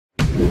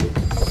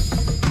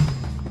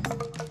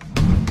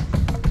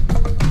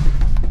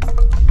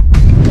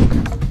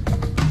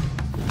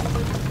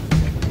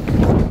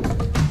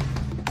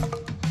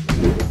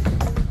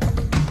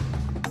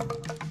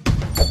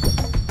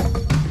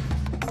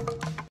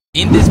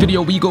In this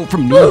video, we go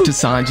from noob to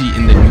Sanji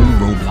in the new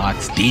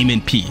Roblox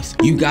Demon Piece.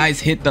 You guys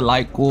hit the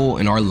like goal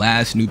in our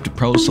last noob to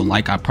pro, so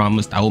like I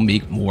promised, I will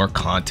make more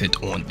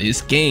content on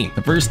this game.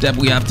 The first step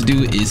we have to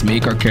do is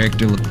make our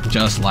character look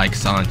just like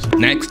Sanji.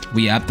 Next,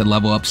 we have to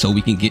level up so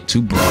we can get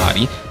to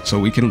Body, so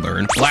we can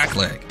learn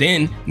Blackleg.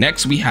 Then,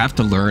 next we have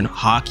to learn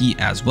Hockey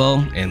as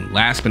well. And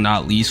last but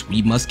not least,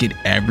 we must get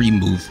every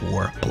move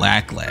for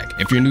Blackleg.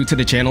 If you're new to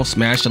the channel,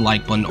 smash the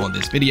like button on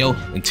this video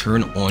and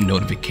turn on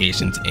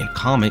notifications and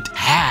comment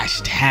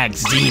hashtag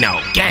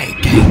Xeno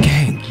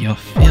gang. You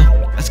feel me?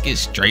 Let's get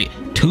straight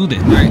to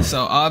this. Alright,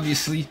 so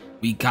obviously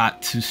we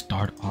got to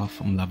start off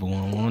from level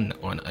 1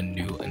 on a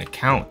new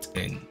account,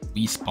 and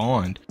we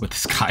spawned with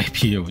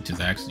Skypiea, which is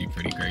actually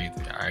pretty crazy.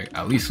 Alright,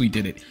 at least we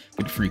did it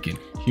with freaking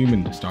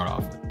human to start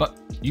off with. But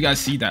you guys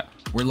see that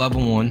we're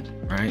level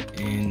 1,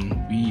 right?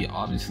 And we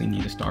obviously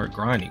need to start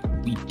grinding.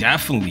 We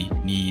definitely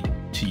need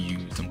to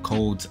use some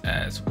codes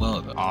as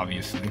well,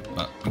 obviously,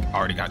 but we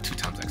already got 2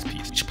 times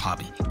XP. So should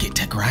probably get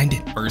to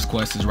grinding. First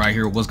quest is right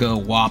here. What's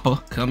good,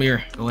 Wappa? Come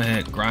here. Go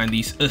ahead, grind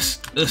these.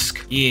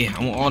 Usk. Yeah,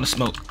 I want all the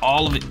smoke,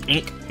 all of it.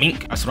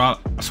 Mink. That's what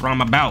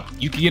I'm about.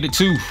 You can get it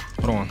too.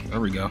 Hold on. There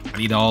we go. I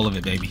need all of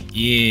it, baby.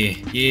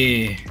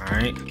 Yeah. All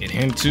right, get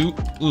him too.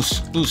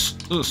 Us.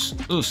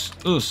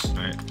 All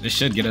right, this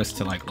should get us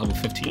to like level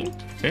 15,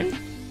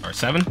 10. Or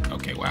 7?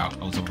 Okay, wow.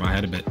 I was over my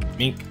head a bit.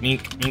 Mink.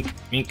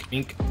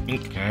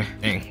 Okay,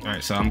 dang. All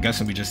right, so I'm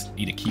guessing we just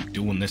need to keep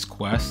doing this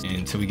quest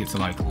until we get to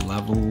like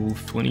level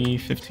 20,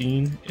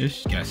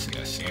 15-ish. Yes,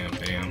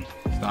 bam.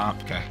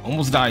 Stop. Okay,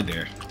 almost died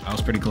there. That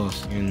was pretty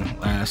close. And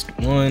last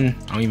one.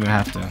 I don't even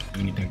have to do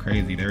anything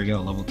crazy. There we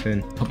go, level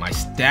 10. Put my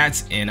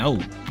stats in. Oh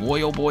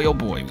boy,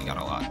 we got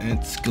a lot.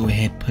 Let's go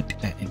ahead, put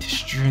that into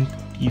strength,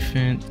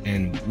 defense,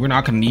 and we're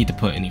not gonna need to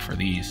put any for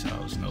these, so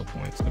there's no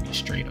point. It's gonna be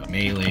straight up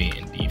melee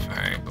and defense.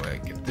 All right, go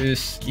ahead, get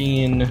this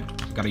skin.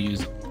 Gotta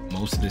use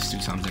most of this 2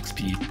 times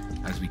XP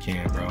as we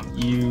can, bro.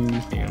 You,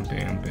 bam.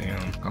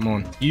 Come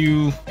on,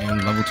 you,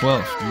 and level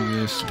 12. Do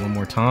this one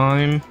more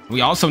time.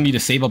 We also need to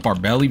save up our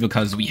belly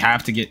because we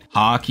have to get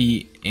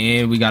Hockey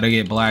and we gotta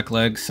get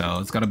Blackleg, so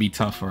it's gonna be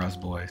tough for us,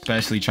 boys,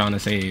 especially trying to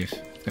save.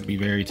 It's gonna be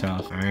very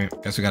tough. All right,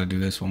 guess we gotta do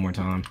this one more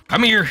time.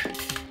 Come here,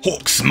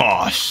 Hulk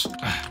smash.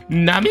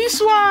 Nami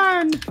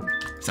Swan.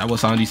 Is that what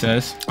Sanji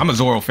says? I'm a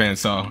Zoro fan,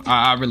 so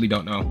I really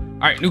don't know. All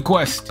right, new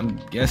quest. I'm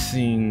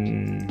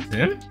guessing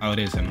him? Oh, it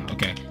is him.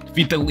 Okay.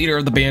 Defeat the leader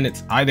of the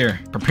bandits. Hi there.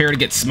 Prepare to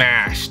get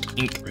smashed.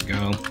 Ink. Here we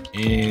go.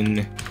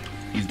 In.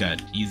 He's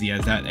dead. Easy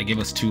as that. That gave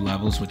us 2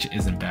 levels, which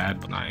isn't bad,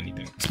 but not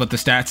anything. Let's put the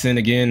stats in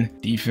again.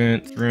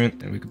 Defense,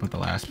 strength, and we can put the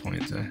last point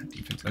into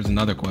defense. There's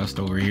another quest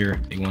over here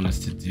they want us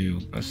to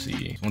do. Let's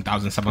see.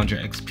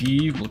 1,700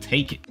 XP. We'll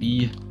take it.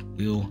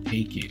 We'll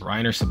take it.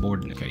 Reiner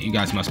subordinate. Okay, you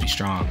guys must be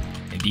strong.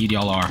 Indeed,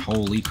 y'all are.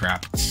 Holy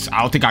crap.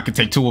 I don't think I can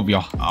take 2 of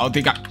y'all. I don't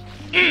think I...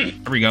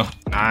 There we go.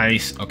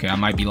 Nice. Okay, I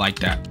might be like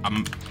that. I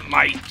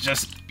might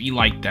just be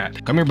like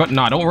that. Come here, but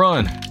nah, don't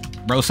run.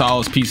 Bro saw I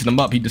was piecing him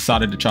up. He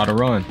decided to try to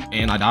run,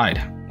 and I died.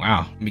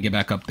 Wow. Let me get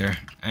back up there.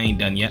 I ain't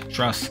done yet.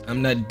 Trust.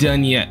 I'm not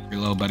done yet.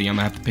 Your little buddy, I'm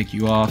gonna have to pick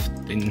you off.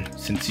 Then,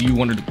 since you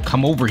wanted to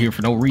come over here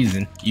for no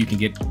reason, you can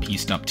get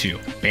pieced up too.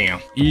 Bam.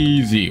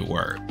 Easy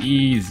work.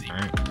 Easy. All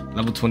right.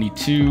 Level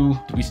 22. Do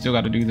we still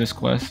got to do this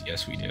quest?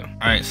 Yes, we do.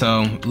 All right.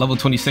 So level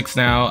 26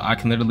 now. I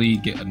can literally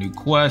get a new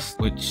quest,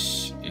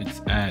 which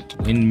it's at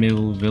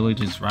Windmill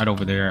Village. It's right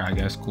over there, I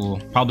guess. Cool.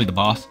 Probably the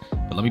boss.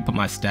 But let me put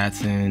my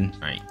stats in.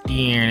 All right.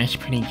 Yeah, that's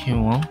pretty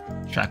cool.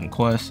 Tracking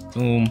quest.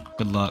 Boom.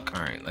 Good luck.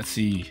 All right. Let's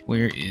see.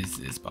 Where is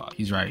this boss?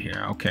 He's right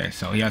here. Okay.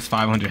 So he has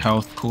 500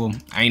 health. Cool.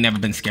 I ain't never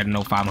been scared of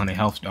no 500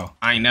 health though.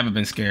 I ain't never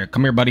been scared.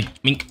 Come here, buddy.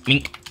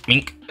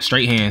 Mink.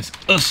 Straight hands.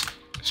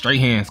 Straight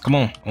hands. Come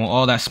on. I want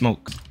all that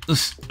smoke.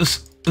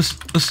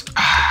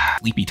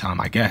 Sleepy time,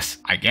 I guess.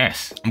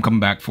 I'm coming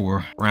back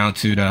for round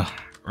 2 though.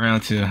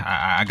 Round 2.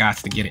 I got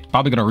to get it.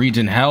 Probably gonna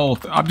regen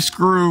health. I'm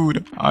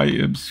screwed. I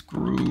am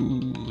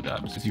screwed.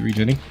 Is he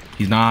regening?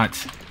 He's not.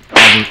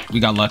 Oh, we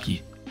got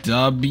lucky.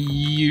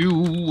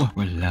 W.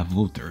 We're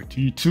level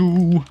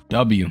 32.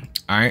 W.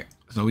 All right.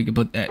 So we can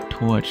put that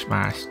towards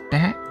my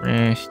stat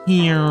right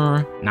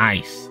here.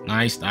 Nice.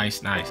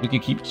 We can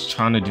keep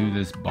trying to do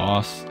this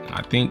boss.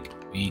 I think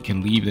we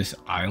can leave this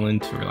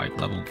island for like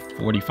level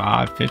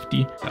 45,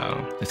 50.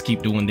 So let's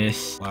keep doing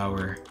this while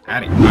we're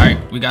at it. All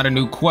right, we got a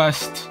new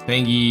quest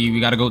thingy. We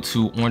got to go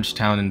to Orange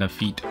Town and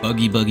defeat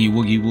Buggy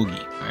Woogie.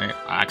 All right,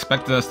 I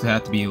expected us to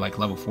have to be like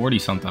level 40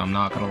 something. I'm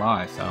not gonna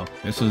lie. So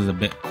this was a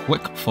bit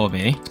quick for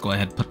me. Let's go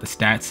ahead and put the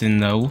stats in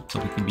though, so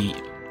we can be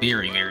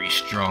very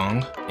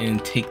strong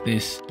and take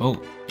this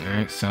boat. All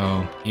right,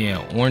 so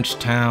yeah, Orange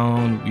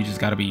Town, we just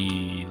got to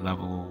be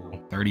level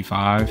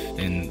 35.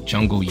 In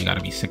jungle, you got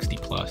to be 60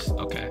 plus.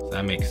 Okay, so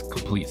that makes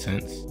complete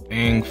sense.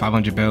 Dang,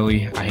 500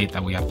 belly. I hate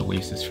that we have to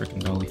waste this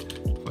freaking belly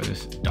for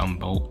this dumb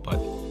boat, but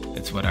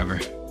it's whatever.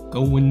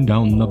 going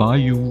down the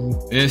bayou.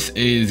 This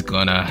is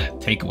gonna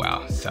take a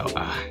while, so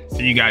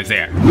see you guys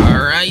there.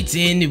 All right,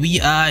 and we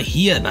are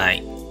here,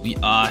 mate. We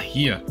are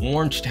here.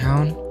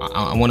 Orangetown.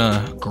 I want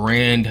a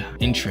grand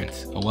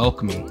entrance, a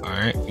welcoming. All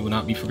right, you will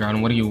not be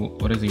forgotten. What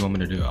does he want me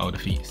to do? Oh,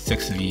 defeat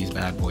 6 of these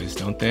bad boys,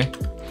 don't they?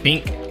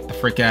 Pink, get the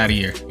frick out of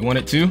here. You want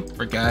it too?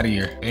 Frick out of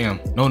here. Damn.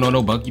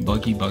 No, buggy.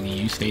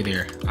 You stay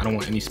there. I don't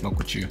want any smoke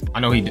with you.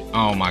 I know he.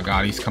 Oh my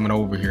God, he's coming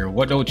over here.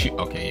 What don't you?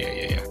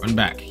 Okay, yeah. Run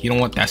back. He don't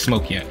want that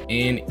smoke yet.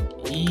 And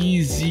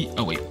easy.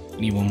 Oh wait.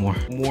 Need one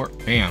more.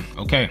 Bam.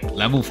 Okay,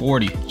 level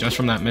 40 just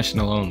from that mission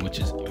alone, which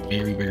is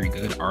very, very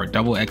good. Our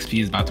double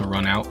XP is about to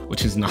run out,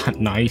 which is not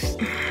nice.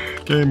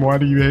 Game, why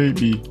do you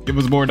hate me? Give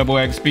us more double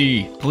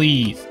XP,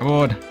 please. Come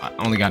on. I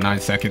only got 9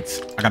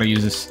 seconds. I gotta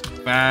use this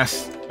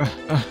fast.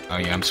 Oh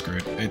yeah, I'm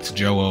screwed. It's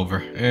Joe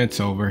over. It's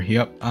over.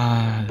 Yep.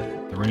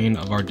 The reign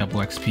of our double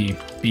XP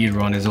speed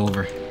run is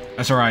over.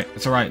 That's all right.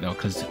 It's all right though,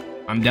 because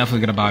I'm definitely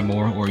gonna buy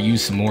more or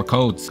use some more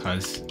codes,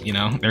 because you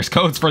know there's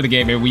codes for the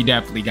game and we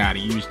definitely gotta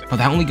use them. But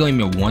that only gave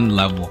me 1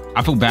 level.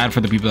 I feel bad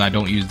for the people that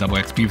don't use double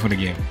XP for the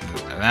game.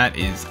 That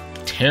is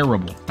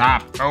terrible.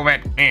 Stop. Move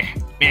it.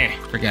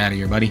 Frick out of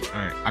here, buddy.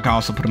 All right. I can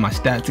also put in my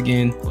stats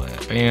again.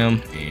 But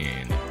bam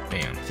and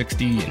bam.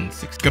 60 and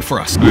 6. Good for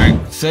us. All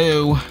right.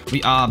 So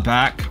we are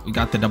back. We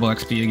got the double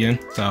XP again.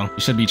 So we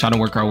should be trying to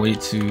work our way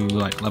to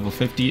like level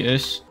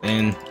 50-ish,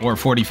 then or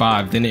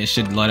 45. Then it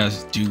should let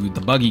us do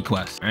the buggy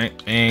quest. All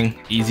right. Bang.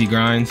 Easy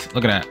grinds.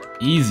 Look at that.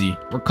 Easy.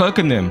 We're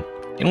cooking them.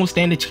 They don't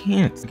stand a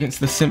chance against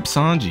the simp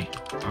Sanji.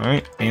 All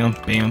right, bam.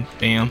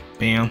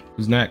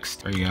 Who's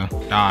next? There you go.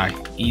 Die.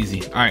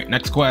 Easy. All right,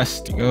 next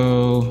quest.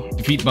 Go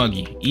defeat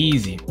Buggy.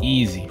 Easy.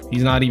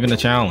 He's not even a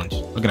challenge.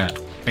 Look at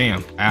that.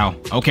 Bam. Ow.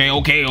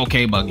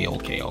 Okay, Buggy.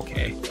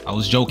 Okay. I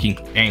was joking.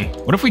 Dang.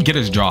 What if we get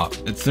his drop?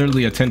 It's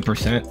literally a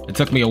 10%. It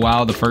took me a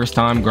while the first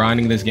time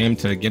grinding this game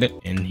to get it,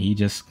 and he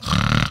just...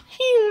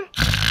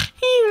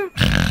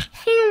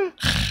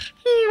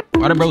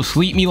 Why did bro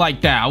sleep me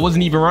like that? I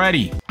wasn't even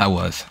ready. I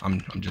was.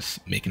 I'm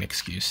just making an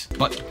excuse.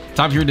 But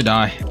time for you to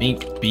die.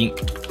 Bink.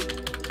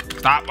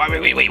 Stop.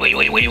 Wait.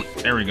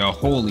 There we go.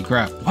 Holy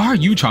crap. Why are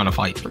you trying to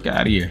fight? Get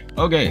out of here.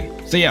 Okay.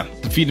 So yeah,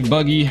 defeated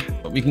Buggy.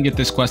 But we can get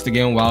this quest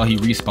again while he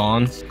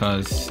respawns,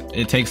 because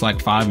it takes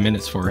like 5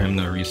 minutes for him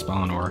to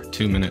respawn, or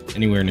 2 minutes,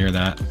 anywhere near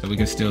that. So we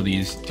can still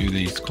do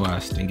these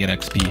quests and get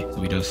XP. So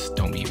we just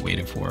don't be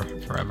waiting for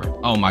forever.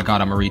 Oh my God,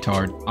 I'm a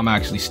retard. I'm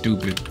actually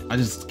stupid. I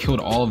just killed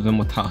all of them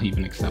without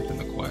even accepting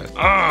the quest.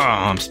 Oh,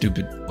 I'm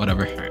stupid.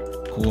 Whatever. All right.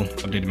 Cool.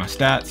 Updated my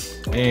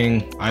stats.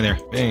 Bang. Hi there.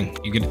 Bang.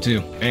 You get it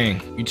too.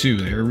 Bang. You too.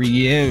 There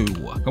we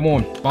go. Come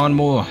on. Spawn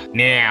more.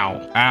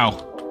 Now.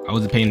 Ow. I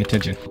wasn't paying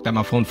attention. Looked at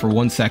my phone for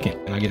 1 second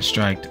and I get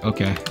striked.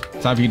 Okay.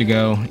 Time for you to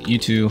go. You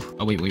too.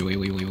 Oh, wait. Let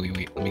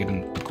me get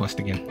in the quest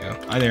again. Yeah.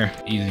 Hi there.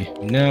 Easy.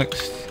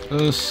 Next.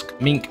 Usk.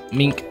 Mink.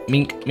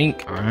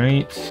 All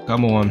right.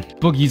 Come on.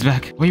 Boogie's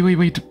back.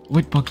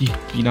 Wait, Buggy.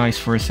 Be nice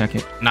for a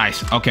second.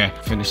 Nice. Okay.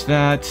 Finish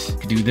that.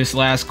 Do this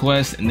last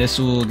quest, and this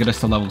will get us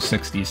to level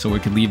 60, so we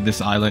can leave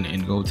this island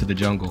and go to the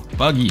jungle.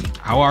 Buggy,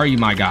 how are you,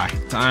 my guy?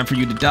 Time for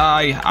you to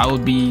die. I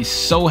would be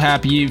so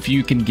happy if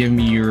you can give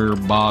me your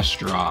boss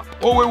drop.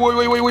 Oh, wait.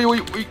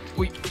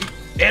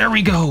 There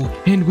we go.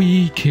 And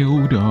we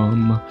killed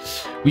him.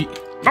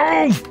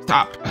 Oh,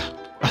 stop.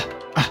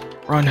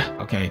 Run.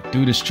 Okay,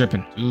 dude is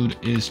tripping.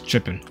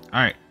 All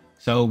right,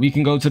 so we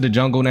can go to the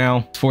jungle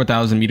now. It's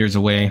 4,000 meters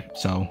away,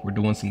 so we're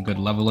doing some good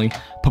leveling.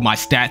 Put my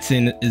stats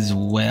in as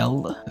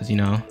well, because you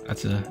know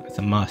that's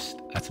a must.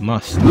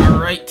 All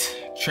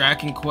right,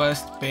 tracking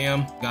quest.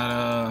 Bam.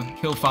 Gotta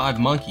kill 5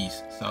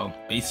 monkeys. So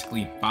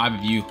basically 5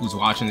 of you who's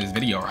watching this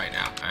video right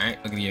now. All right,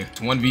 look at you.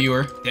 It's 1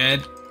 viewer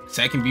dead.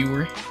 2nd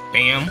viewer,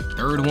 bam.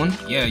 3rd one,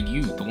 yeah,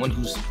 you, the one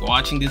who's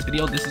watching this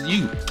video, this is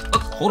you.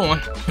 Look, hold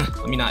on.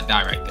 Let me not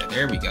die right there.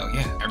 There we go.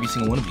 Yeah, every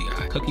single one of you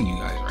guys, cooking you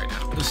guys right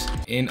now.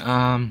 And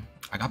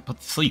I got put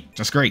to sleep.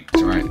 That's great.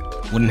 It's all right.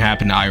 Wouldn't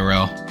happen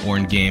IRL or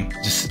in game.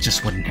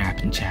 Just wouldn't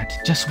happen, chat.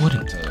 Just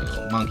wouldn't.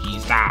 So,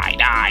 monkeys, die.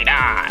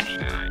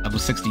 Level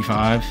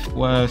 65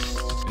 quest.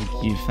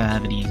 Kill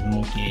 5 of these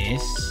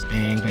monkeys.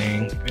 Bang.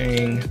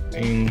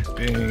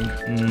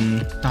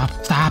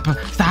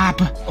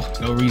 Stop. Oh,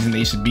 no reason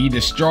they should be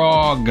this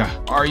strong.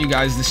 Are you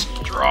guys this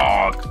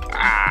strong?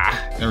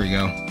 There we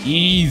go.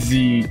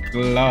 Easy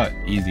clutch.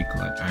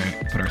 All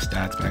right, put our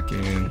stats back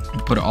in.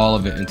 Put all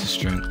of it into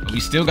strength. But we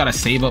still gotta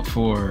save up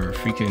for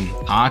freaking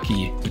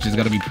hockey, which is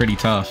gonna be pretty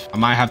tough. I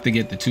might have to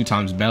get the 2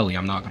 times belly.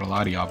 I'm not gonna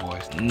lie to y'all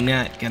boys.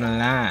 Not gonna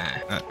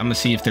lie. I'm gonna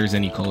see if there's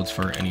any codes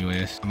for it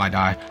anyways. I might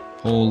die.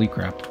 Holy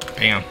crap.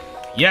 Bam.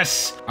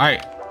 Yes. All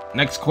right.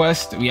 Next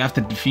quest, we have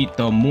to defeat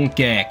the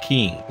Monkey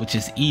King, which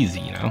is easy,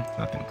 you know?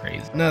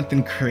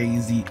 Nothing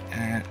crazy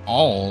at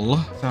all.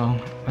 So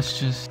let's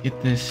just get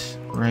this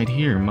right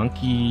here.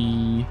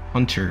 Monkey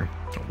Hunter.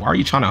 Why are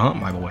you trying to hunt,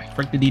 by the way?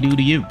 Frick did he do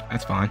to you?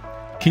 That's fine.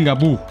 King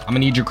Abu, I'm gonna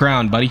need your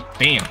crown, buddy.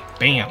 Bam.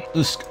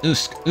 Usk.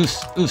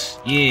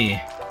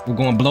 Yeah. We're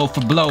going blow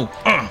for blow.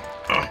 Oh,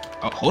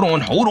 hold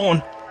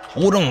on.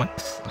 Hold on.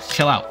 Let's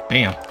chill out.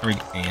 Bam.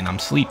 And I'm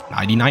asleep.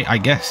 Nighty night, I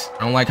guess.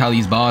 I don't like how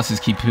these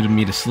bosses keep putting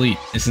me to sleep.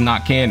 This is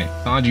not canon.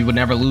 Sanji would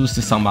never lose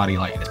to somebody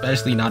like it,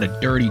 especially not a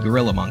dirty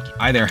gorilla monkey.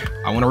 Hi there.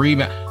 I want to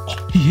rebound.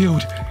 Oh, he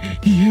healed.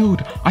 He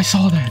healed. I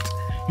saw that.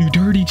 You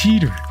dirty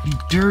cheater. You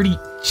dirty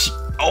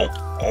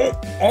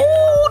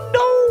Oh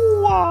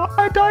no!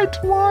 I died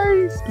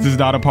twice. This is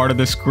not a part of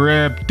the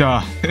script.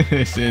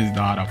 This is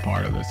not a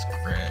part of the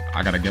script.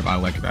 I gotta get my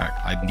leg back.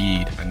 I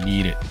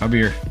need it. Come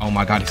here. Oh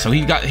my god. So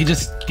he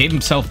just gave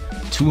himself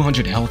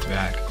 200 health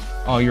back.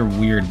 Oh, you're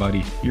weird,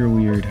 buddy. You're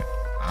weird.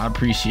 I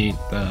appreciate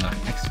the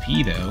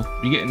XP though.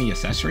 You get any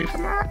accessory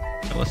from that?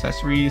 No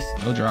accessories,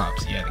 no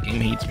drops. Yeah, the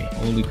game hates me.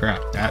 Holy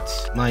crap.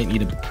 That's might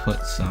need to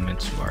put some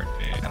into our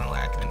day. Kind of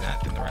lacking in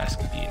that, then the rest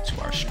could be into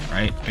our shit,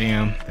 right?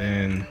 Bam.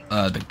 Then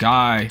the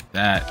guy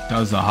that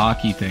does the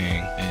hockey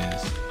thing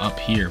is up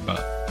here,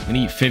 but we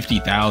need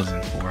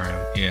 50,000 for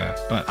him. Yeah,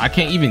 but I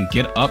can't even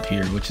get up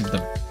here, which is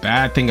the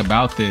bad thing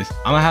about this.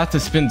 I'm gonna have to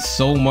spend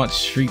so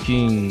much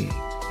freaking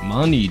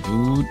money,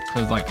 dude,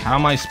 because like how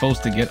am I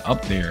supposed to get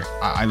up there?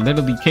 I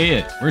literally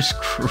can't. We're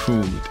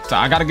screwed. So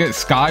I gotta get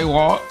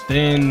skywalk,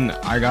 then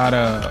I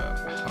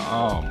gotta,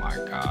 oh my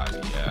god,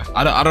 yeah,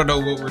 I don't know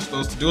what we're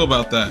supposed to do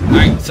about that. All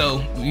right,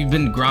 so we've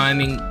been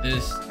grinding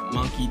this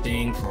monkey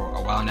thing for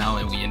a while now,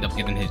 and we end up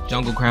getting his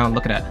jungle crown.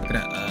 Look at that, look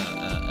at that,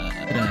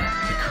 the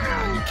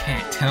crown. You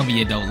can't tell me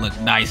it don't look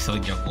nice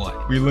on your boy.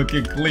 We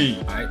looking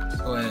clean. All right, let's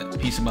go ahead,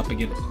 piece him up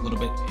again a little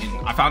bit.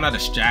 And I found out a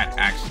strat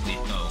actually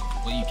though.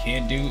 What you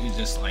can do is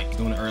just like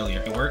doing it earlier.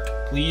 It work,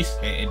 please.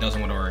 It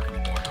doesn't want to work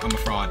anymore. I'm a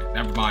fraud.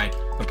 Never mind.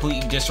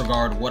 Completely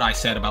disregard what I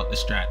said about the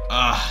strat.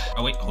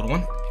 Oh wait, hold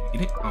on. Can you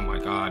get it? Oh my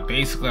god.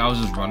 Basically, I was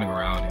just running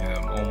around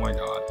him. Oh my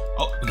god.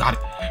 Oh, we got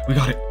it. We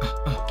got it.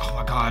 Oh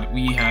my god.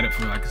 We had it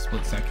for like a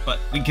split second, but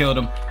we killed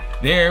him.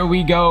 There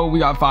we go. We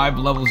got 5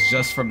 levels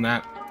just from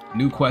that.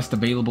 New quest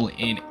available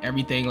in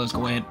everything. Let's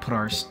go ahead and put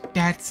our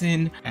stats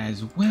in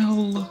as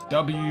well.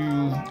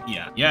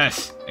 Yeah,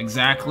 yes,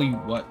 exactly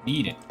what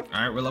needed.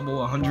 All right, we're level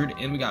 100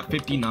 and we got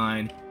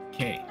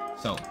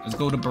 59k. So let's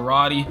go to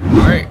Barati. All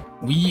right,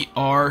 we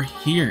are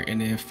here,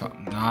 and if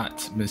I'm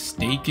not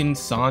mistaken,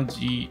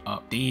 Sanji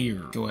up there.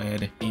 Go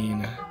ahead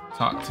and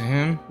talk to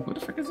him. What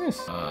the frick is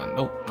this?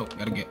 Nope,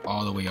 gotta get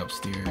all the way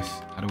upstairs.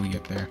 How do we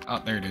get there?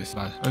 Oh, there it is.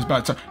 I was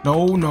about to,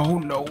 no,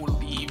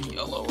 leave me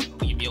alone.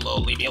 Leave me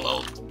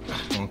alone.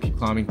 Come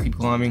on, keep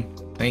climbing.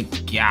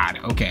 Thank God.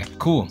 Okay,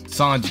 cool.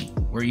 Sanji,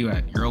 where are you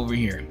at? You're over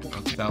here.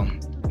 Okay, so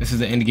this is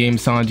the end game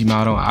Sanji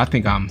model. I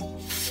think I'm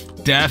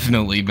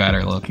definitely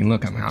better looking.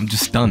 Look, I'm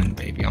just stunning,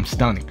 baby. I'm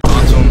stunning.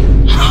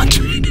 Awesome.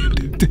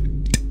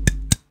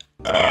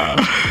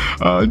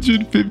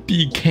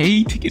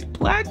 150k to get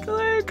black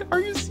leg. Are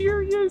you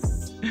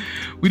serious?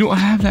 We don't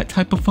have that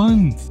type of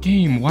funds.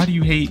 Game, why do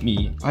you hate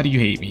me? Why do you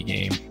hate me,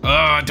 game?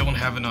 I don't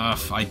have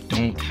enough. I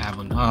don't have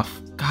enough.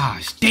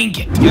 Gosh, dang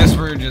it. Guess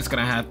we're just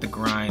gonna have to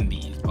grind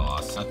these,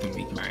 boss. Nothing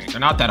we can grind.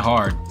 They're not that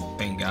hard.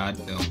 Thank God.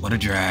 No. What a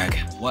drag.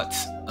 What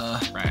a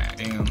drag.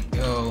 Damn.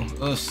 Yo,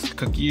 let's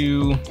cook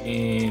you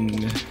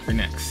in for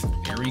next.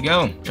 There we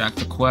go. Track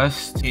the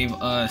quest. Gave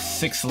us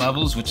 6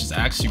 levels, which is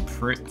actually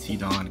pretty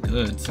darn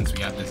good since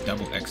we have this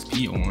double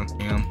XP on.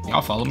 Damn.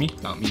 Y'all follow me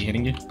without me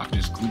hitting you. I can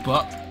just group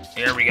up.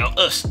 There we go.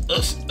 Us.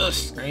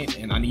 Right?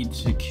 And I need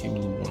to kill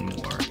one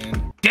more.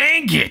 And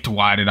dang it!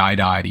 Why did I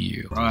die to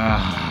you?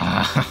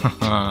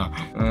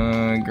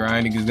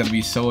 Grinding is gonna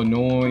be so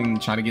annoying.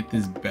 Trying to get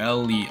this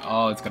belly.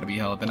 Oh, it's gonna be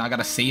hell. Then I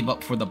gotta save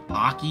up for the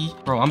Baki.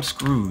 Bro, I'm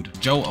screwed.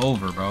 Joe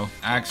over, bro.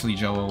 Actually,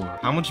 Joe over.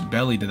 How much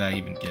belly did I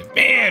even get?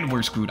 Man,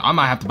 we're screwed. I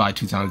might have to buy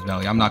 2 times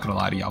belly. I'm not gonna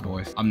lie to y'all,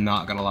 boys. I'm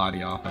not gonna lie to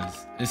y'all,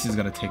 because this is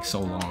gonna take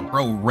so long.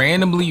 Bro,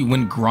 randomly,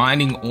 when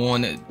grinding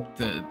on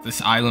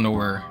this island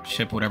or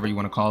ship, whatever you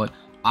want to call it,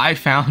 I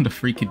found a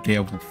freaking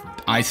devil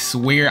fruit. I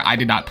swear I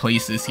did not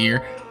place this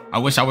here. I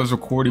wish I was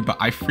recording, but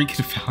I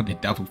freaking found a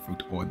devil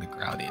fruit on the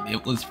ground, and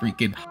it was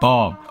freaking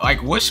bomb.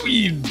 Like, what should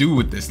we do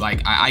with this?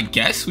 Like, I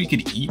guess we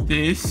could eat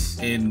this,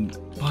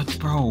 but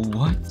bro,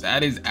 what?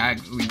 That is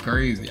actually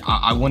crazy.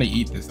 I want to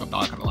eat this, I'm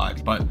not gonna lie,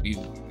 but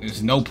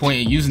there's no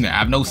point in using it. I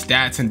have no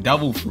stats in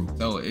devil fruit,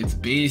 so it's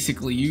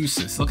basically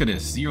useless. Look at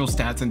this, 0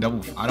 stats in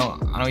devil fruit. I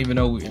don't even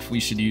know if we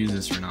should use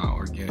this or not,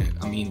 or get it.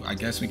 I mean, I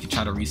guess we could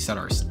try to reset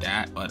our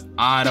stat, but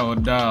I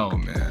don't know,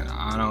 man.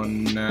 I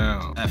don't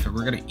know.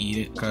 We're gonna eat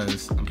it,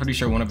 because I'm pretty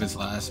sure one of his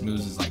last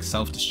moves is like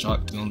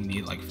self-destruct. We only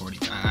need like 40.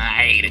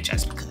 I ate it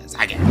just because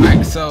I get it. All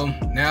right, so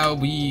now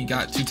we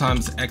got 2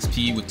 times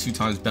XP with 2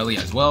 times belly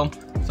as well,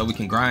 so we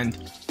can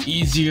grind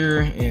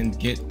easier and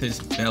get this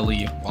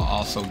belly while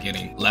also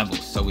getting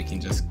levels, so we can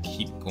just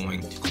keep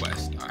going to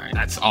quest. All right,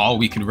 that's all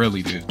we can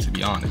really do, to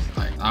be honest.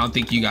 Like, I don't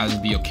think you guys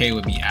would be okay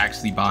with me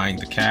actually buying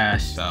the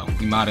cash, so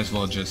we might as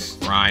well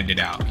just grind it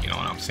out. You know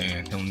what I'm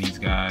saying? Killing these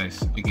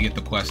guys. We can get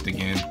the quest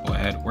again. Go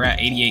ahead. We're at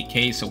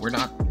 88k, so we're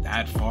not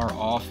that far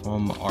off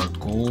from our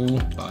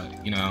goal,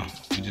 but you know,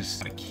 we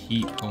just gotta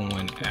keep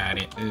going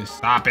at it.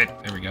 Stop it.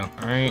 There we go.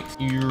 All right,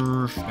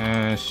 here,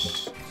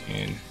 fast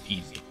and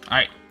easy. All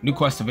right, new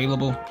quest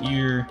available.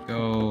 Here,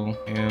 go,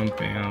 bam,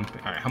 bam.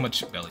 All right, how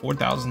much belly?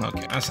 4,000.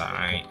 Okay, that's all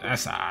right.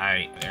 That's all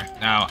right there.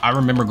 Now, I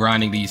remember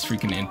grinding these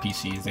freaking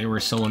NPCs. They were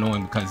so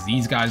annoying because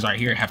these guys right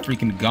here have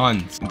freaking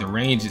guns. And the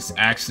range is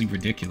actually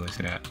ridiculous.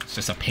 It's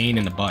just a pain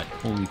in the butt.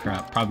 Holy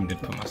crap. Probably did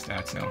put my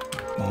stats down.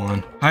 Come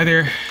on. Hi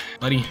there,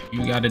 buddy.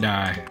 You gotta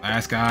die.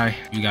 Last guy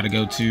you gotta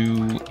go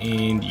to,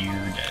 and you're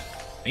dead.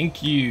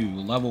 Thank you.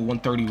 Level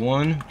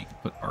 131. You can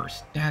put our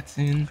stats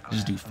in.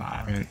 Just do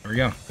 5. And there we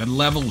go. Good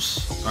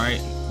levels. All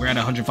right. We're at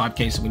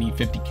 105K, so we need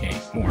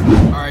 50K more.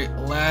 All right.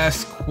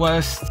 Last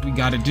quest we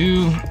got to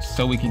do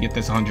so we can get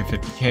this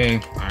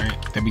 150K. All right.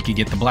 Then we can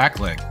get the black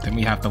leg. Then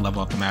we have to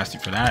level up the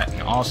mastery for that.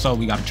 And also,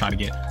 we got to try to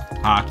get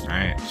hockey. All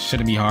right.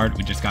 Shouldn't be hard.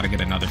 We just got to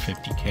get another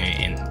 50K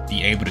and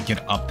be able to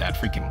get up that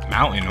freaking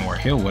mountain or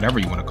hill, whatever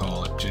you want to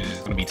call it, which is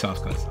going to be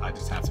tough because I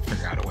just have to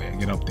figure out a way to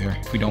get up there.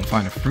 If we don't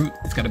find a fruit,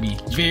 it's going to be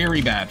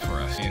very bad for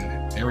us.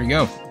 And there we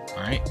go.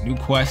 All right, new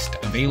quest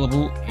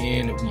available,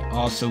 and we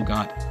also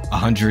got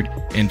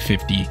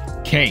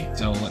 150K.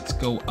 So let's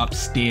go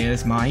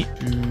upstairs, mate,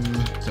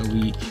 so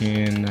we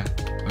can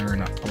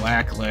learn a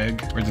black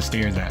leg. Where's the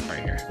stairs at?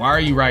 Right here. Why are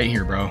you right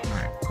here, bro? All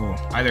right, cool.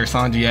 Hi there,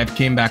 Sanji. I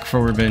came back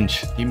for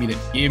revenge. Give me it.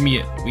 Give me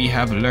it. We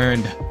have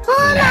learned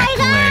black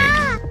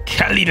leg.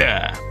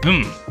 Kalida.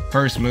 Boom.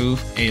 First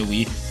move,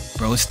 AoE.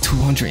 Bro, it's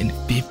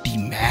 250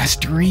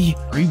 mastery?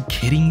 Are you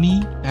kidding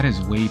me? That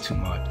is way too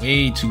much.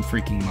 Way too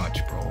freaking much,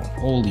 bro.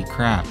 Holy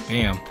crap.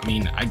 Damn. I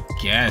mean, I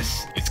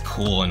guess it's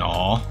cool and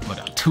all,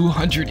 but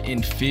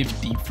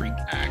 250 freak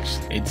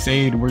action. It's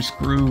saying we're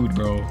screwed,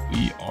 bro.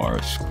 We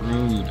are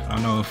screwed. I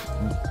don't know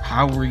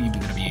how we're even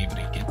gonna be able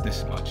to get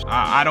this much.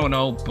 I don't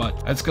know,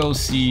 but let's go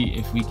see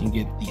if we can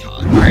get the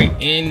hug. All right,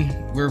 and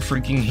we're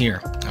freaking here.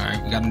 All right,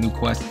 we got a new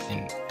quest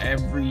and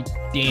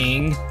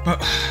everything, but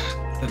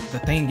the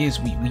thing is,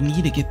 we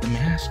need to get the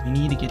mask. We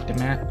need to get the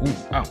mask. Ooh,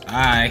 oh,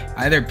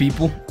 hi there,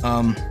 people.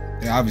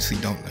 They obviously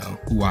don't know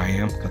who I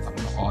am because I'm an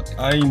autistic.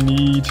 I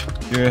need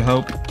your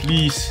help,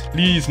 please,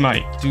 please,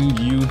 mate. Do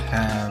you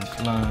have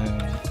flying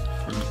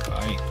fruit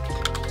like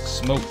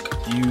smoke?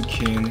 You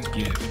can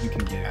give. You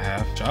can get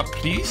half drop,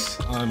 please.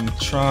 I'm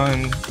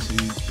trying to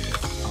get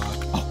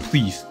oh,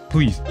 please,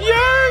 please.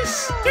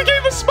 Yes, you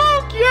gave us smoke.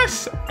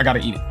 Yes, I gotta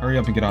eat it. Hurry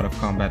up and get out of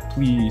combat,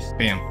 please.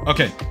 Bam.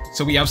 Okay,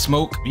 so we have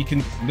smoke. We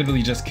can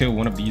literally just kill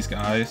one of these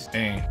guys.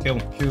 Dang, kill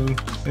him,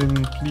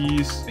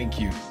 please. Thank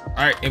you.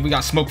 All right, and we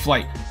got smoke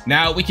flight.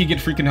 Now we can get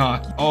freaking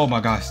hockey. Oh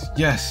my gosh,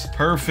 yes,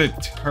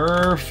 perfect,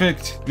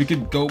 perfect. We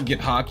could go get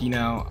hockey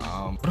now.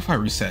 What if I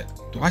reset?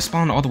 Do I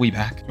spawn all the way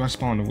back? Do I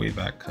spawn all the way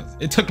back? Because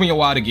it took me a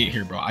while to get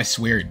here, bro. I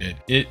swear it did.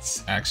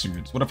 It's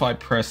actually, what if I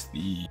press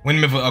the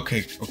windmill?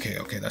 Okay,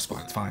 that's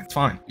fine. It's fine. It's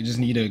fine. You just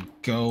need to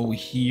go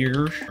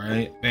here,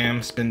 right?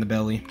 Bam, spin the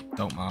belly.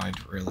 Don't mind,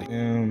 really.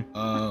 Bam.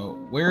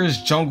 Where is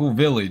Jungle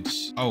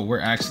Village? Oh, we're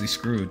actually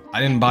screwed.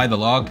 I didn't buy the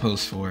log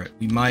post for it.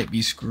 We might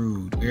be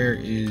screwed. Where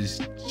is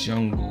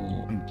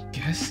Jungle? I'm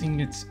guessing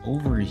it's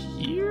over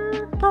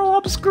here? Bro,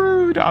 I'm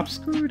screwed. I'm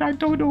screwed. I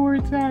don't know where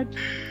it's at.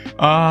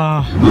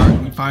 All right,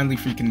 we finally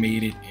freaking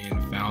made it and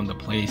found the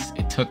place.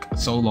 It took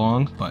so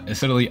long, but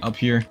it's literally up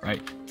here,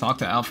 right? Talk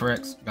to Alpha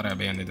X. Gotta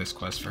abandon this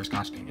quest first.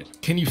 Gosh dang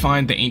it. Can you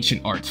find the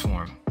ancient arts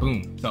form?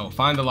 Boom. So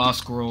find the lost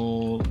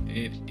scroll.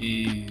 It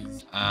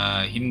is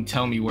he didn't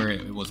tell me where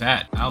it was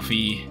at.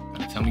 Alfie,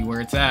 gotta tell me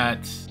where it's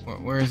at.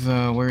 Where's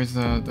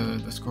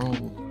the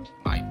scroll?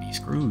 Might be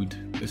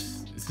screwed.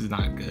 This is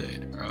not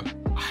good, bro.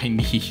 I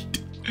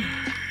need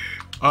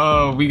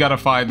oh, we gotta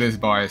find this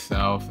by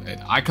ourselves.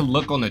 And I could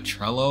look on the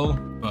Trello,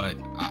 but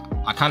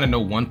I kind of know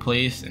one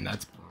place, and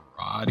that's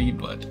Barati,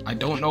 but I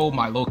don't know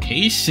my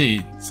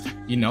locations,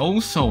 you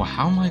know? So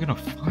how am I gonna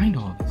find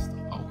all this stuff?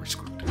 Oh, we're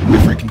screwed.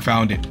 I freaking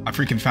found it. I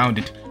freaking found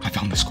it. I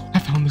found the scroll. I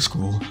found the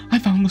scroll. I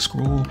found the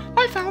scroll.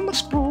 I found the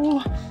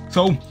scroll.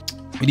 So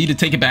we need to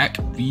take it back.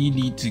 We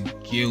need to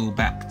go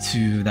back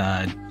to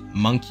the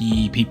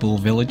monkey people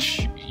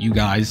village. You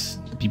guys,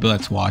 people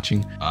that's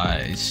watching,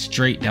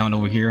 straight down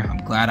over here. I'm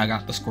glad I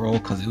got the scroll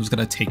because it was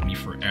gonna take me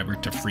forever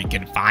to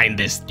freaking find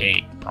this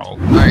thing, bro. All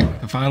right,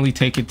 to finally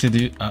take it to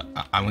the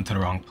I went to the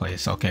wrong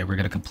place. Okay, we're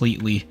gonna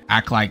completely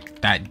act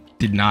like that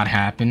did not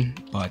happen,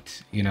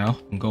 but you know,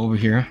 go over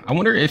here. I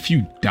wonder if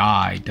you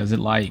die, does it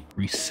like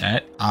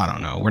reset? I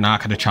don't know. We're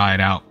not gonna try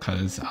it out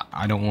because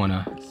I don't want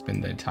to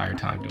spend the entire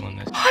time doing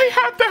this. I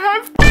have to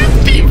have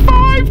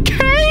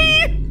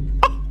 55K.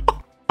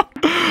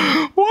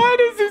 Why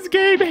does this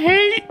game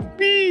hate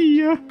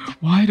me?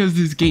 Why does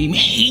this game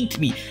hate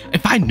me?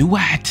 If I knew I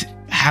had to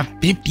have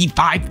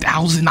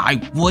 55,000,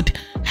 I would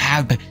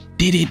have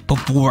did it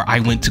before I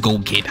went to go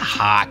get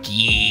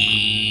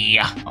hockey.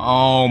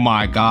 Oh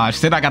my gosh.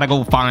 Then I gotta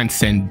go find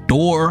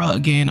Sandora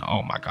again.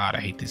 Oh my god, I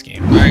hate this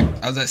game. All right,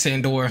 I was at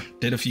Sandora,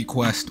 did a few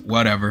quests,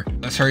 whatever.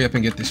 Let's hurry up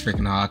and get this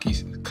freaking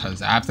hockey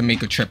because I have to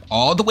make a trip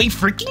all the way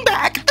freaking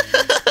back.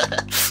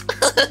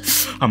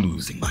 I'm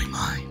losing my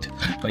mind.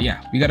 But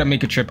yeah, we gotta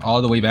make a trip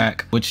all the way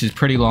back, which is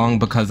pretty long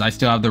because I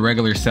still have the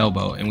regular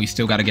sailboat and we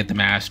still gotta get the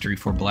mastery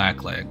for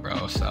Blackleg,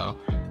 bro. So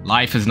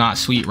life is not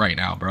sweet right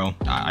now, bro.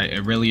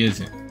 It really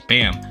isn't.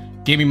 Bam.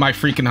 Give me my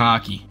freaking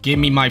hockey. Give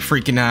me my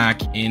freaking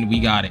hockey. And we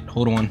got it.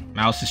 Hold on.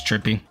 Mouse is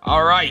tripping.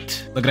 All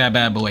right. Look at that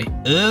bad boy.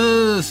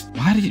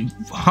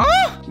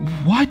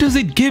 Why does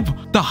it give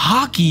the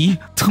hockey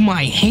to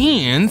my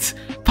hands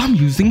if I'm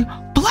using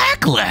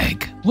black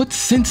leg? What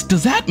sense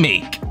does that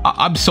make?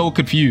 I'm so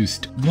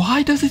confused.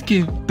 Why does it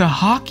give the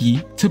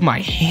hockey to my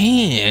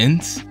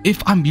hands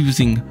if I'm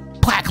using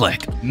black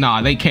leg?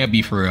 Nah, they can't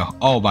be for real.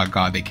 Oh my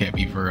God, they can't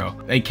be for real.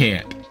 They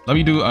can't. Let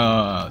me do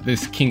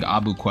this King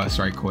Abu quest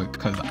right quick,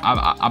 because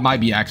I might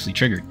be actually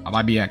triggered. I'm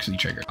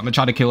gonna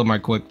try to kill him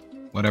right quick.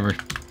 Whatever.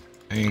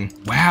 Dang.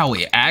 Wow,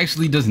 it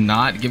actually does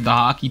not give the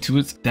hockey to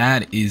its.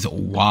 That is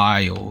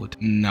wild.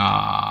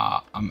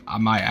 Nah, I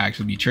might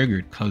actually be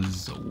triggered,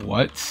 because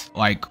what?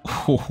 Like,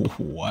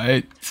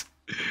 what?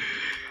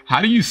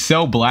 How do you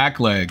sell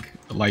blackleg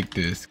like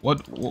this?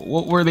 What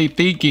were they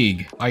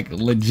thinking? Like,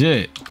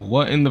 legit,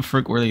 what in the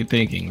frick were they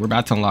thinking? We're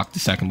about to unlock the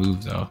second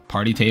move though.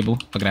 Party table,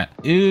 look at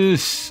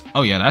that.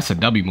 Oh yeah, that's a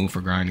W move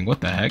for grinding.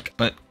 What the heck?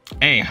 But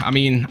hey, I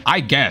mean, I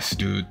guess,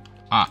 dude.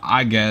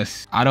 I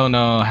guess. I don't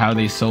know how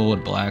they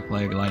sold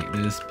blackleg like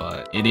this,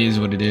 but it is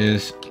what it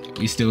is.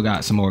 We still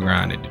got some more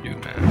grinding to do,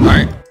 man. All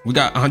right, we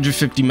got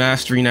 150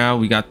 mastery now.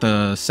 We got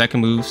the second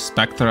move,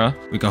 Spectra.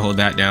 We can hold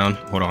that down.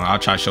 Hold on, I'll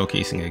try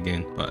showcasing it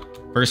again. But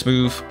first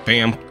move,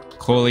 bam,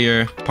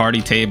 Collier, party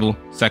table.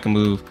 Second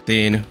move,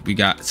 then we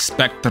got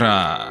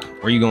Spectra.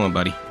 Where you going,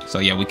 buddy? So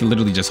yeah, we can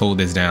literally just hold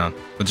this down,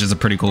 which is a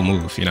pretty cool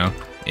move, you know,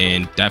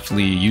 and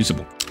definitely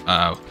usable.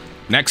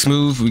 Next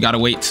move, we gotta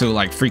wait till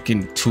like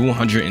freaking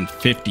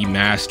 250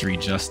 mastery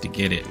just to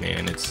get it,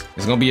 man. It's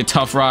gonna be a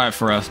tough ride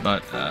for us,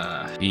 but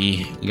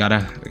we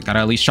gotta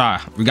at least try.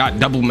 We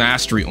got double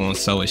mastery on,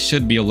 so it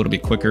should be a little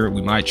bit quicker.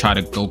 We might try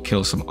to go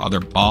kill some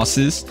other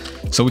bosses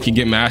so we can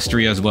get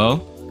mastery as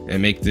well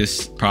and make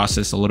this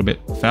process a little bit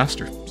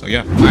faster. So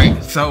yeah. All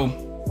right, so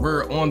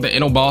we're on the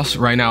Inno boss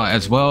right now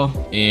as well,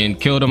 and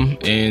killed him,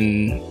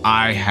 and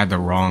I had the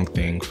wrong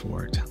thing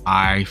for it.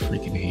 I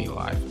freaking hate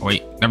life. Oh,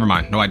 wait, never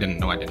mind. No, I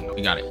didn't.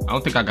 We got it. I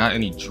don't think I got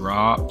any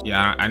drops.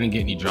 Yeah, I didn't get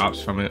any drops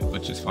from it,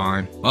 which is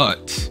fine.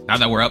 But now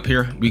that we're up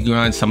here, we can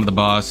grind some of the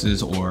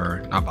bosses,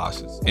 or not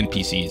bosses,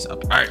 NPCs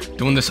up. All right,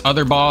 doing this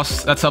other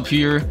boss that's up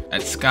here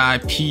at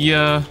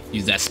Skypea.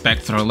 Use that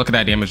Spectra. Look at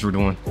that damage we're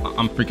doing.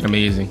 I'm freaking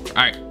amazing. All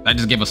right, that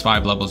just gave us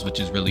 5 levels,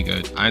 which is really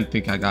good. I didn't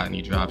think I got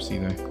any drops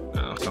either.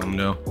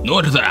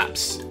 No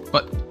drops,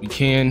 but we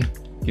can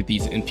get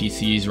these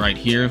NPCs right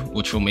here,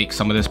 which will make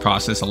some of this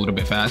process a little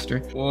bit faster.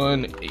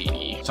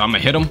 180. So I'm gonna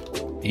hit him.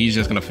 He's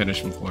just gonna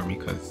finish him for me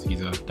because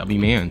he's a W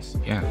mans.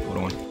 Yeah, hold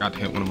on. Got to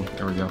hit one of them.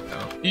 There we go.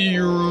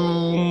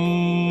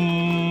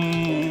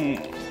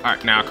 All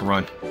right, now I can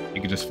run.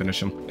 You can just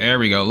finish him. There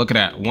we go. Look at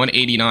that.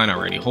 189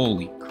 already.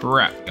 Holy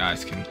crap. You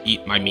guys can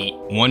eat my meat.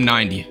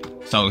 190.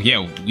 So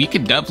yeah, we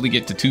could definitely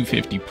get to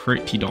 250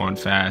 pretty darn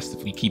fast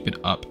if we keep it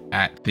up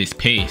at this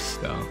pace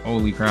though.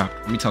 Holy crap.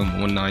 Let me tell him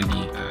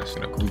 190.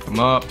 Should I group them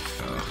up?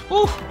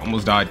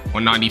 Almost died.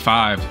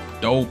 195.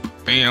 Dope.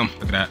 Bam.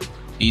 Look at that.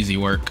 Easy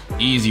work.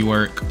 Easy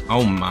work.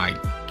 Oh my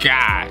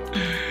God.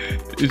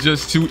 It's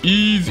just too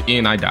easy.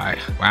 And I died.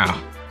 Wow.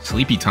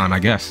 Sleepy time, I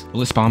guess.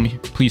 Will it spawn me?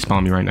 Please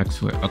spawn me right next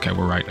to it. Okay,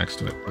 we're right next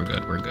to it. We're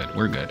good. We're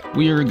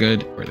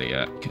good. Where they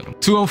at? Kill them.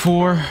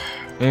 204.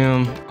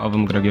 Bam. All of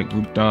them gonna get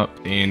grouped up,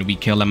 and we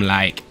kill them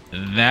like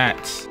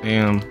that.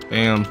 Bam,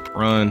 bam.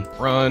 Run,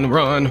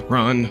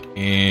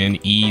 and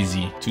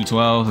easy.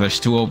 212. There's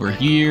 2 over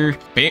here.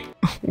 Bam.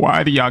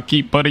 Why do y'all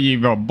keep putting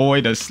your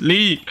boy to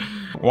sleep?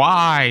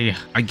 Why?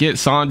 I get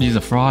Sanji's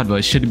a fraud, but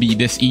it shouldn't be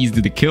this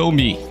easy to kill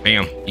me.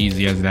 Bam.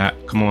 Easy as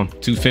that. Come on.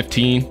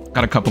 215.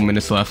 Got a couple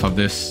minutes left of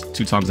this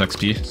 2 times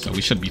XP, so we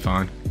should be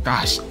fine.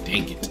 Gosh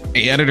dang it.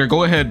 Hey, editor,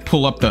 go ahead,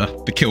 pull up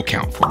the kill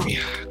count for me,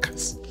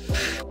 because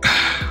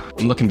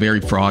I'm looking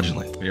very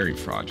fraudulent.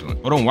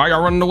 Hold on, why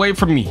y'all running away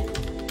from me?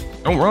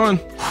 Don't run.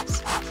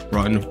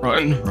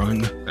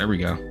 Run. There we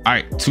go. All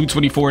right,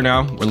 224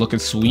 now. We're looking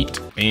sweet.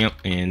 Bam,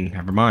 and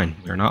never mind.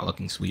 We're not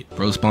looking sweet.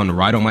 Bro spawned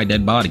right on my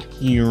dead body.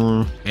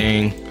 Here,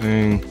 bang.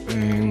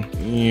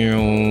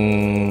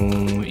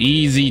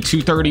 Easy,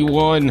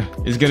 231.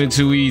 It's getting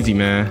too easy,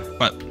 man.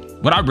 But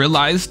what I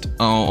realized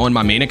on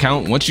my main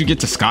account, once you get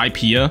to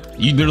Skypea,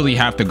 you literally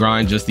have to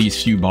grind just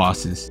these few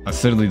bosses.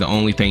 That's literally the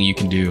only thing you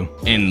can do.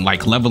 And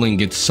like leveling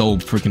gets so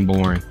freaking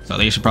boring. So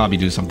they should probably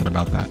do something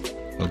about that.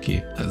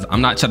 Okay, because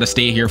I'm not trying to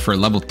stay here for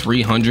level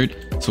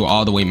 300 to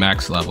all the way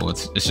max level.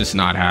 It's just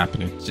not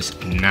happening. It's just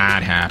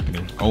not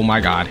happening. Oh my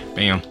God.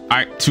 Bam. All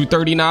right,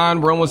 239.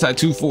 We're almost at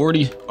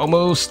 240.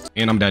 Almost.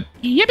 And I'm dead.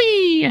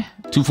 Yippee.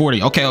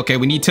 240. Okay.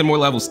 We need 10 more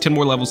levels. 10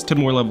 more.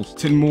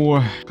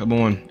 Come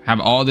on. Have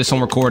all this on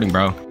recording,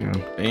 bro. Yeah.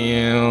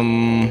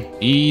 Bam.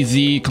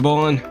 Easy. Come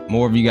on.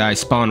 More of you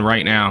guys spawn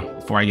right now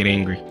before I get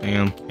angry.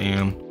 Bam.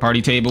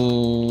 Party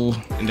table.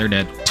 And they're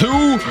dead.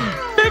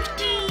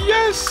 250.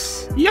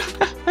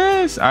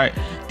 Yes. All right.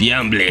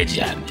 Diamble.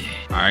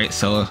 All right.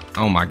 So,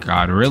 oh my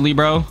God. Really,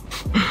 bro?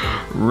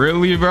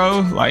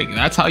 Like,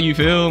 that's how you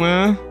feel,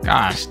 man?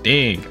 Gosh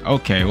dang.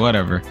 Okay,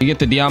 whatever. You get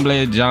the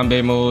Diamble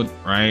Jambe mode,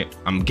 right?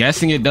 I'm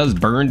guessing it does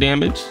burn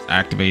damage.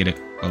 Activate it.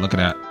 Oh, look at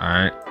that. All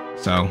right.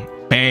 So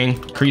bang,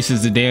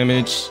 increases the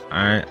damage.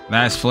 All right.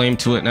 That's flame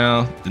to it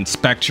now. Then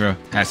Spectra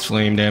has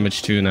flame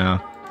damage too now,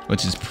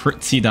 which is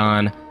pretty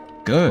darn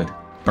good.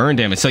 Burn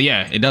damage. So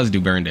yeah, it does do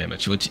burn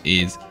damage, which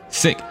is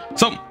sick.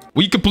 So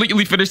we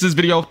completely finished this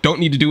video. Don't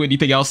need to do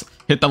anything else.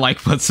 Hit the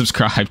like button,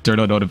 subscribe, turn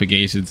on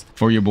notifications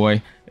for your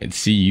boy, and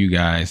see you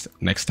guys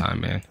next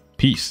time, man.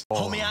 Peace.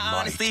 Homie, I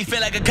honestly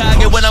feel like a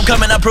Kage when I'm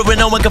coming up, proving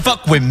no one can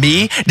fuck with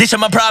me. This is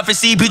my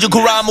prophecy, Piju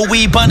Kurama,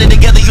 we bonded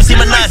together, you see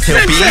my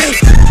nine-tail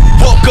beast.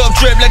 Woke up,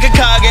 drip like a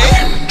Kage.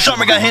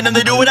 Sharma got hit and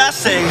they do what I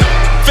say.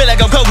 Feel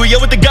like I'm Kaguya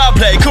with the god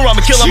play.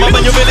 Kurama kill him, I'm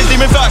on your village,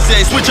 demon fox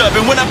say. Switch up,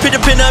 and when I pin the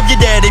pin up, you're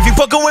dead. If you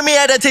fucking with me,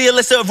 I tell you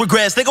less of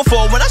regrets. They go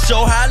forward when I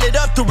show how I lit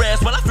up the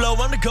rest. When I flow,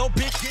 I'm the go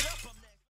bitch.